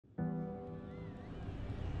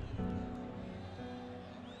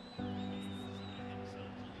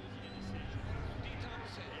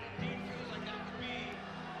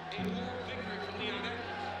But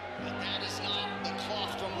that is not the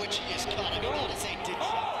cloth from which he is cut. I mean, that is a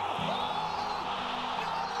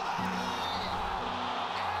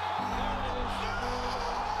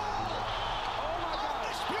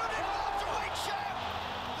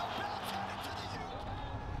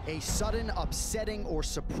A sudden, upsetting, or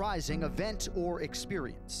surprising event or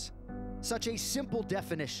experience. Such a simple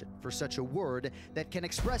definition for such a word that can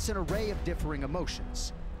express an array of differing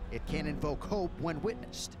emotions. It can invoke hope when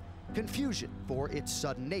witnessed, confusion for its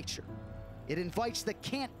sudden nature. It invites the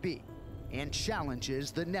can't be and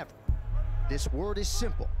challenges the never. This word is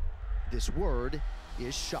simple. This word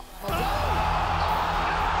is shock. One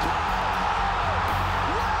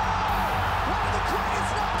of the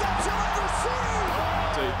greatest knockouts you'll ever see!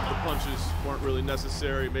 The punches weren't really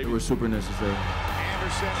necessary. Maybe they were super necessary.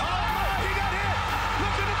 Anderson. Oh, he got hit!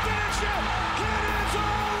 Look at the finish him! It is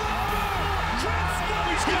all over!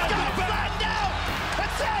 He's got it flattened out!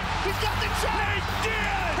 That's it! He's got the choke! He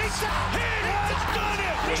did! He's out! He has done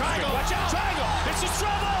it! Triangle! Watch out! Triangle! This is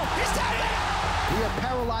trouble! He's tapping! We are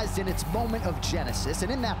paralyzed in its moment of genesis,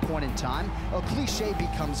 and in that point in time, a cliche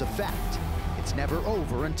becomes a fact. It's never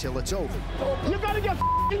over until it's over. You gotta get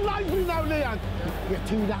lively now, Leon. You're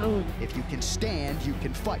too down. If you can stand, you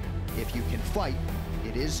can fight. If you can fight,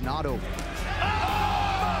 it is not over. Oh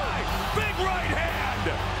my! Big right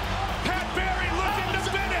hand! Pat Barry looking to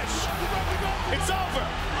finish! It's over!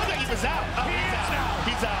 I think he was out. He is now.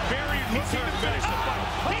 He's out. Barry needs to finish the fight.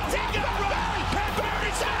 He's taking the run! Pat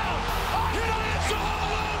Barry's out! It is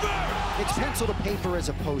all over! It's pencil to paper as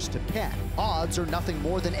opposed to pen. Odds are nothing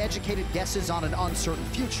more than educated guesses on an uncertain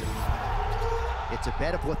future. It's a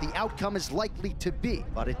bet of what the outcome is likely to be,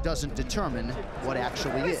 but it doesn't determine what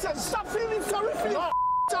actually is. Listen, stop feeling sorry for your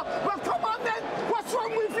well, come on then! What's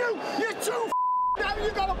wrong with you? You're too now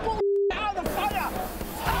you gotta pull out of fire!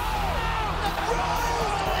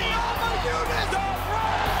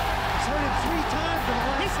 He's hurt him 3 times in the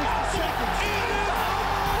last 60 seconds.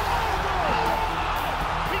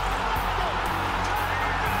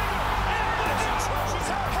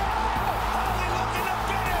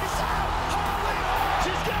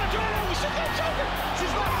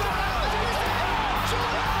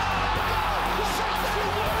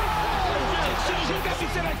 She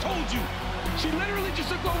said, I told you. She literally just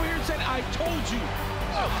looked over here and said, I told you.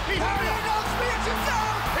 He had it.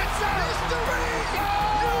 It's history!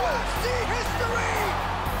 UFC history!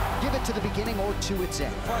 Give it to the beginning or to its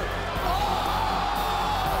end.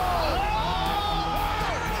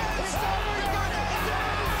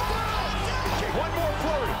 One more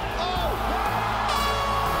flurry.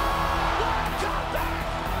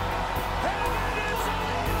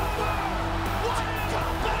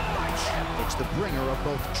 It's the bringer of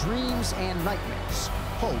both dreams and nightmares,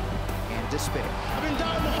 hope and despair. I've been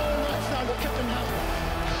down the whole night now. Look at him now.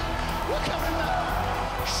 Look at him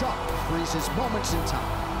now. Shock freezes moments in time,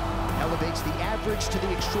 elevates the average to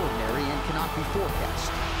the extraordinary and cannot be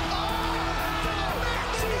forecast.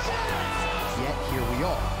 Yet here we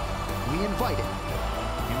are. We invite it,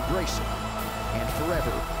 embrace it, and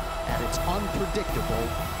forever at its unpredictable,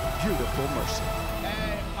 beautiful mercy.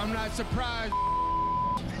 Hey, I'm not surprised.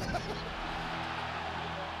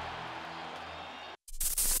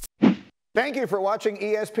 Thank you for watching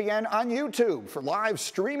ESPN on YouTube. For live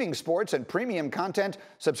streaming sports and premium content,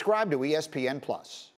 subscribe to ESPN+.